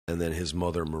and then his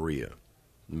mother,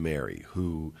 Mary,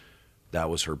 who that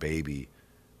was her baby.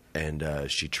 And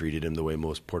she treated him the way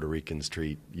most Puerto Ricans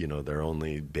treat, their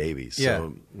only babies.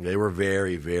 So they were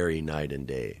very, very night and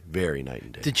day. Very night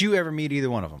and day. Did you ever meet either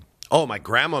one of them? Oh, my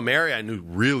grandma Mary I knew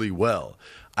really well.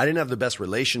 I didn't have the best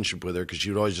relationship with her because she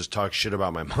would always just talk shit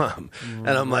about my mom. And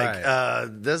I'm like,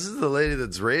 this is the lady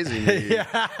that's raising me. And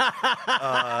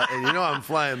I'm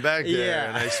flying back there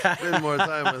and I spend more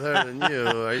time with her than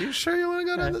you. Are you sure you want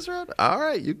to go down this road? All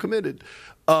right, you committed.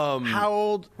 How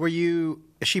old were you?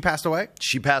 She passed away?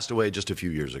 She passed away just a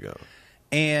few years ago.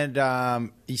 And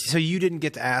so you didn't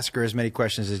get to ask her as many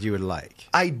questions as you would like?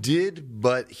 I did,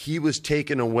 but he was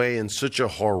taken away in such a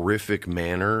horrific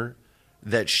manner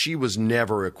that she was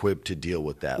never equipped to deal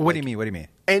with that. What do you mean? What do you mean?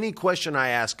 Any question I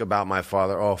ask about my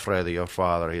father, oh, Freddie, your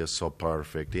father, he is so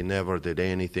perfect. He never did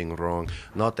anything wrong.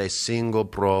 Not a single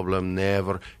problem,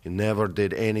 never. He never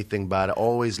did anything bad.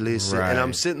 Always listen. Right. And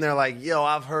I'm sitting there like, yo,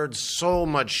 I've heard so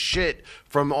much shit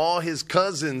from all his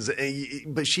cousins.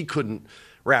 But she couldn't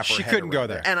wrap her head couldn't go around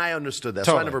there. it. And I understood that.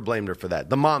 Totally. So I never blamed her for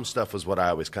that. The mom stuff was what I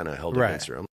always kind of held Right. against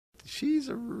her. I'm like, she's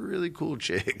a really cool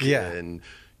chick. Yeah. And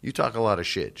you talk a lot of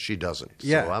shit. She doesn't.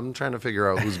 Yeah. So I'm trying to figure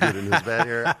out who's good and who's bad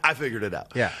here. I figured it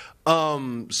out. Yeah.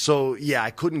 So, yeah,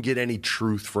 I couldn't get any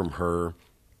truth from her.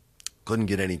 Couldn't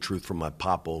get any truth from my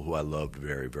papa, who I loved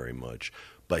very, very much.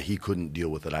 But he couldn't deal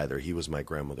with it either. He was my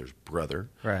grandmother's brother.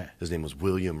 Right. His name was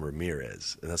William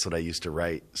Ramirez. And that's what I used to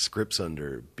write scripts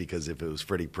under, because if it was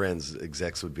Freddie Prinze,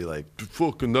 execs would be like,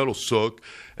 fucking that'll suck.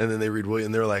 And then they read William,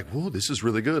 and they're like, whoa, this is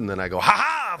really good. And then I go,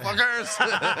 ha-ha,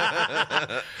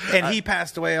 fuckers. And he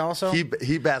passed away also? He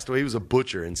passed away. He was a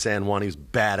butcher in San Juan. He was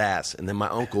badass. And then my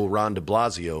uncle, Ron de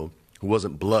Blasio, who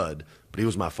wasn't blood, but he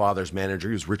was my father's manager.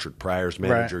 He was Richard Pryor's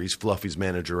manager. Right. He's Fluffy's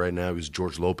manager right now. He was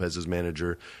George Lopez's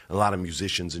manager. A lot of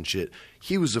musicians and shit.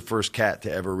 He was the first cat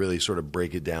to ever really sort of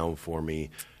break it down for me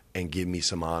and give me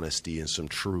some honesty and some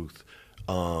truth,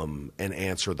 and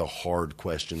answer the hard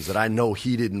questions that I know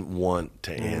he didn't want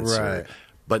to answer. Right.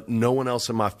 But no one else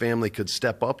in my family could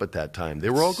step up at that time. They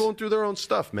were all going through their own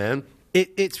stuff, man.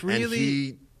 It's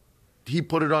really... And he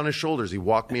put it on his shoulders. He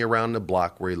walked me around the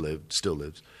block where he lived, still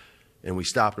lives. And we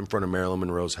stopped in front of Marilyn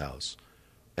Monroe's house.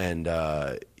 And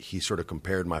he sort of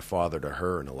compared my father to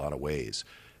her in a lot of ways,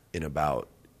 in about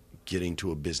getting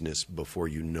to a business before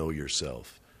you know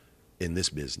yourself in this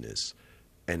business.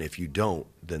 And if you don't,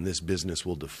 then this business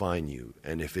will define you.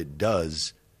 And if it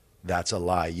does, that's a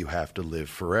lie you have to live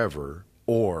forever.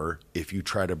 Or if you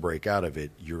try to break out of it,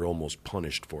 you're almost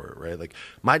punished for it, right? Like,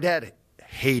 my dad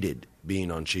hated being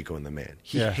on Chico and the Man.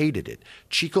 He hated it.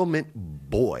 Chico meant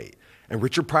boy. And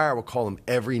Richard Pryor would call him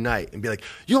every night and be like,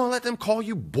 you don't let them call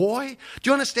you boy? Do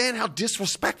you understand how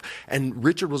disrespectful? And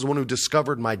Richard was the one who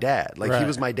discovered my dad. Like, he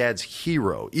was my dad's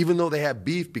hero. Even though they had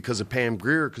beef because of Pam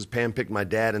Grier, because Pam picked my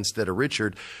dad instead of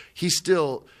Richard,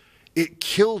 it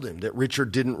killed him that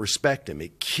Richard didn't respect him.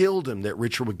 It killed him that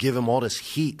Richard would give him all this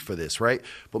heat for this, right?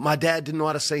 But my dad didn't know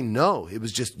how to say no. It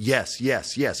was just yes,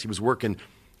 yes, yes. He was working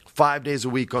 5 days a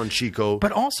week on Chico.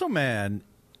 But also, man,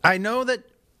 I know that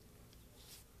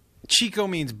Chico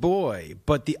means boy,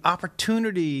 but the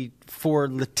opportunity for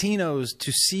Latinos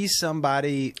to see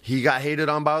somebody... He got hated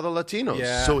on by the Latinos,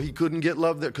 Yeah. so he couldn't get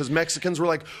love there, because Mexicans were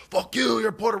like, fuck you,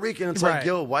 you're Puerto Rican. It's like,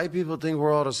 yo, white people think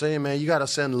we're all the same, man. You got to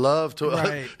send love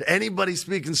to anybody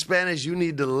speaking Spanish, you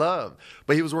need to love.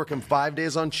 But he was working 5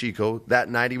 days on Chico. That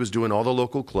night he was doing all the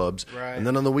local clubs. Right. And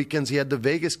then on the weekends he had the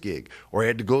Vegas gig, or he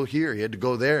had to go here, he had to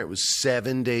go there. It was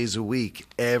 7 days a week,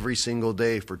 every single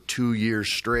day for 2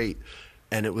 years straight.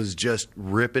 And it was just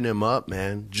ripping him up,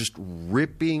 man. Just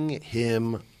ripping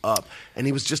him up. And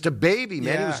he was just a baby,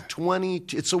 man. Yeah. He was 20.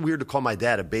 It's so weird to call my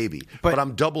dad a baby. But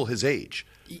I'm double his age.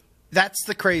 That's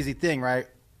the crazy thing, right?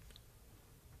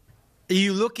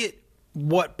 You look at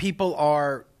what people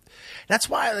are... That's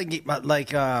why,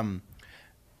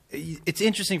 it's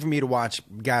interesting for me to watch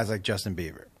guys like Justin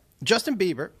Bieber. Justin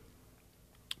Bieber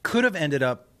could have ended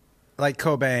up like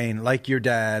Cobain, like your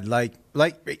dad, like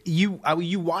you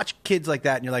watch kids like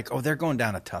that, and you're like, oh, they're going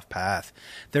down a tough path.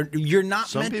 You're not.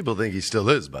 Some people think he still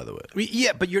is, by the way.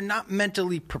 Yeah, but you're not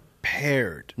mentally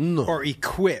prepared or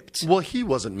equipped. Well, he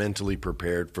wasn't mentally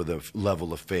prepared for the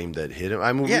level of fame that hit him.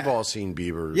 I mean, we've all seen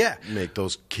Bieber make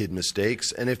those kid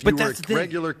mistakes, and if you were a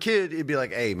regular kid, it'd be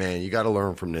like, hey, man, you got to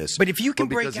learn from this. But if you can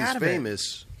break because out he's of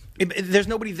famous, there's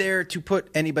nobody there to put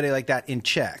anybody like that in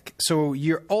check. So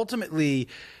you're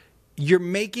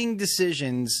making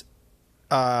decisions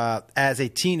as a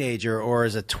teenager or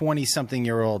as a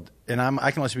 20-something-year-old, and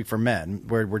I can only speak for men,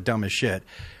 where we're dumb as shit,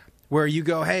 where you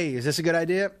go, hey, is this a good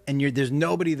idea? And there's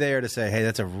nobody there to say, hey,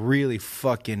 that's a really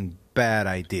fucking bad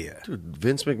idea. Dude,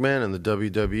 Vince McMahon in the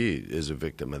WWE is a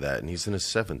victim of that, and he's in his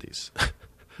 70s.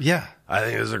 Yeah. I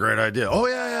think it's a great idea. Oh,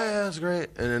 yeah, that's great.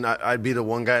 And then I'd be the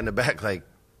one guy in the back like,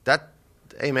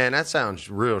 hey, man, that sounds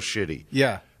real shitty.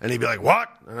 Yeah. And he'd be like, what?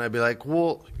 And I'd be like,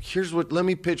 well, let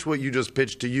me pitch what you just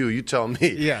pitched to you. You tell me.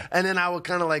 Yeah. And then I would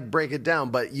kind of like break it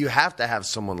down. But you have to have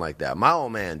someone like that. My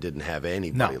old man didn't have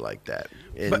anybody like that.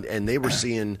 And they were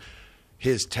seeing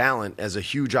his talent as a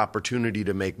huge opportunity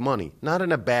to make money. Not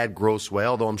in a bad, gross way,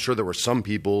 although I'm sure there were some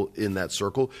people in that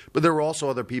circle. But there were also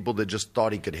other people that just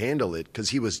thought he could handle it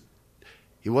because he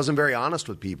wasn't very honest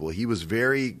with people. He was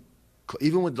very,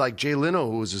 even with like Jay Leno,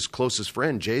 who was his closest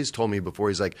friend, Jay's told me before,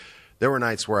 he's like, there were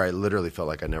nights where I literally felt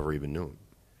like I never even knew him.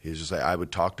 He was just like, I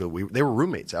would talk to, they were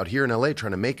roommates out here in LA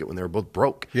trying to make it when they were both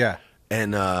broke. Yeah.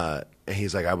 And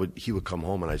he's like, he would come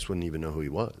home and I just wouldn't even know who he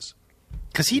was.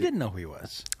 Because he didn't know who he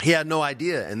was. He had no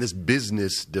idea, and this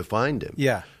business defined him.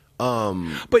 Yeah.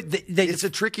 But it's a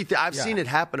tricky thing. I've seen it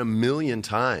happen a million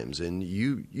times, and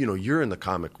you're in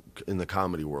the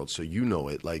comedy world, so you know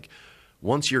it. Like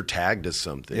once you're tagged as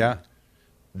something,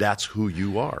 that's who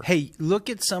you are. Hey, look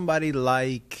at somebody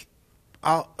like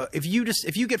if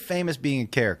you get famous being a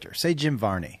character, say Jim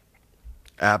Varney.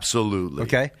 Absolutely.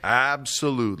 Okay.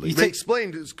 Absolutely. They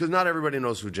explained because not everybody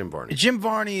knows who Jim Varney is. Jim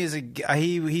Varney is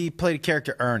he played a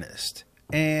character Ernest,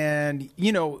 and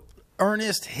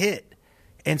Ernest hit,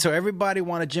 and so everybody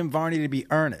wanted Jim Varney to be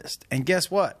Ernest, and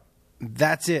guess what?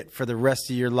 That's it for the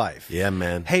rest of your life. Yeah,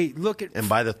 man. Hey, look at and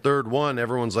by the third one,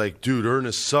 everyone's like, "Dude,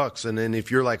 Ernest sucks." And then if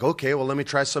you're like, "Okay, well, let me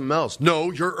try something else," no,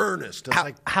 you're Ernest. It's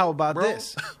how about bro?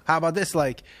 this? How about this?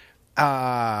 Like.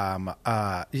 I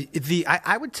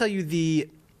would tell you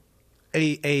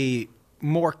a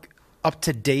more up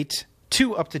to date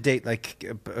like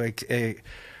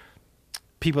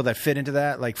people that fit into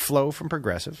that, like Flo from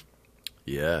Progressive.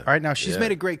 Yeah. All right, now she's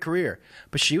made a great career,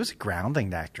 but she was a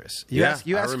grounding actress. I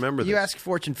remember this. You ask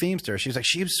Fortune Feimster, she was like,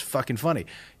 she was fucking funny.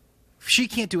 She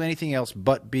can't do anything else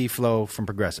but be Flo from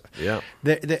Progressive. Yeah.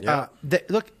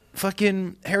 Look,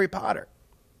 fucking Harry Potter.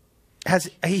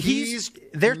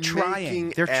 They're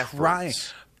trying. They're trying.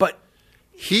 But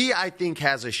I think,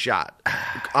 has a shot.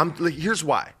 Here's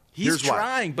why. He's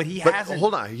trying, but he hasn't.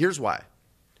 Hold on. Here's why.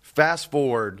 Fast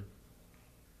forward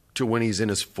to when he's in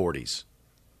his 40s.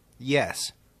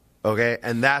 Yes. Okay?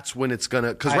 And that's when it's going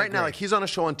to... Because right now, like, he's on a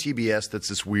show on TBS that's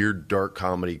this weird, dark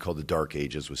comedy called The Dark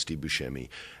Ages with Steve Buscemi.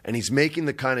 And he's making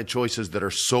the kind of choices that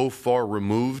are so far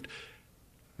removed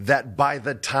that by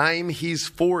the time he's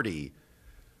 40...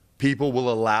 people will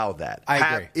allow that. I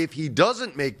agree. If he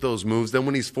doesn't make those moves, then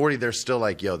when he's 40, they're still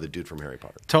like, yo, the dude from Harry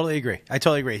Potter. Totally agree. I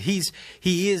totally agree.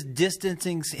 He is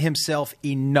distancing himself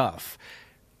enough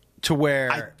to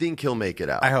where... I think he'll make it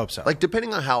out. I hope so. Like,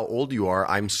 depending on how old you are,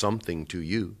 I'm something to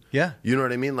you. Yeah. You know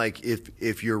what I mean? Like,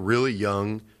 if you're really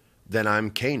young, then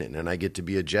I'm Kanan, and I get to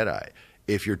be a Jedi.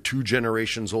 If you're 2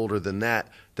 generations older than that,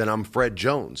 then I'm Fred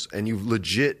Jones, and you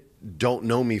legit... don't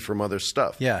know me from other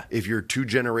stuff. Yeah. If you're 2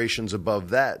 generations above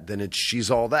that, then it's She's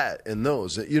All That and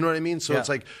those. You know what I mean? So it's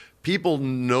like people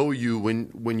know you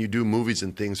when you do movies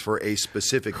and things for a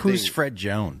specific thing. Who's Fred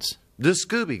Jones? The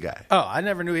Scooby guy. Oh, I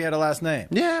never knew he had a last name.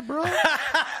 Yeah, bro.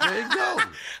 There you go.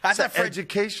 It's an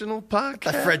educational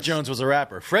podcast. Fred Jones was a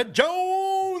rapper. Fred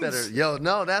Jones!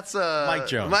 No, that's Mike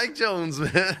Jones. Mike Jones,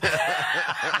 man.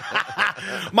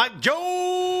 Mike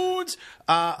Jones!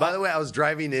 By the way, I was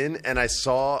driving in and I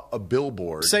saw a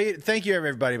billboard. Thank you,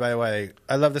 everybody, by the way.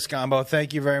 I love this combo.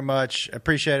 Thank you very much.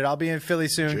 Appreciate it. I'll be in Philly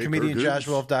soon.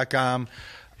 ComedianJoshWolf.com.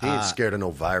 He ain't scared of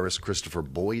no virus, Christopher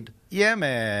Boyd. Yeah,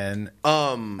 man.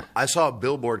 I saw a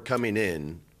billboard coming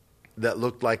in that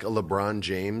looked like a LeBron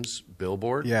James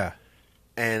billboard. Yeah.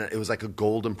 And it was like a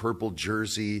gold and purple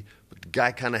jersey. But the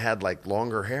guy kind of had like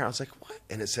longer hair. I was like, what?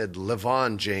 And it said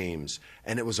LeVon James.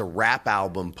 And it was a rap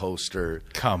album poster.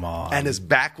 Come on. And his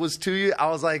back was to you. I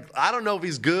was like, I don't know if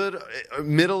he's good,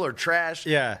 middle, or trash.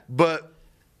 Yeah. But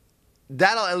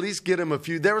that'll at least get him a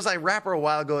few. There was like a rapper a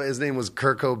while ago. His name was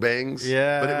Kirko Bangs.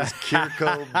 Yeah. But it was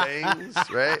Kirko Bangs,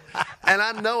 right? And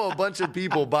I know a bunch of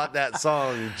people bought that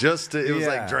song just to, it was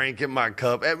like Drank in My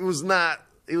Cup. It was not,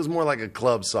 it was more like a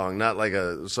club song, not like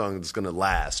a song that's going to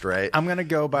last, right? I'm going to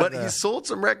go by But he sold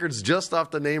some records just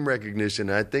off the name recognition.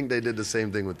 And I think they did the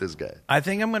same thing with this guy. I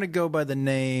think I'm going to go by the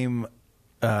name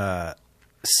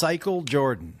Cycle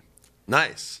Jordan.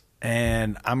 Nice.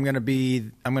 And I'm gonna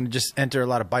just enter a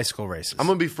lot of bicycle races. I'm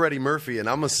gonna be Freddie Murphy, and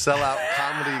I'm gonna sell out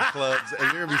comedy clubs,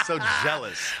 and you're gonna be so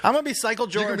jealous. I'm gonna be Cycle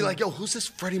Jordan. You're gonna be like, yo, who's this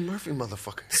Freddie Murphy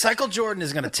motherfucker? Cycle Jordan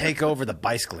is gonna take over the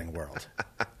bicycling world.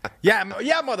 Yeah,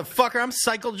 motherfucker, I'm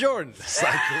Cycle Jordan.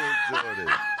 Cycle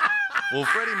Jordan. Well,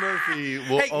 Freddie Murphy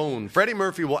will Freddie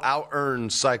Murphy will out-earn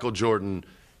Cycle Jordan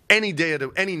any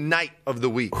night of the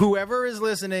week. Whoever is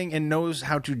listening and knows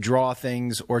how to draw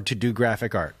things or to do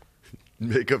graphic art.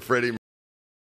 Make a Freddie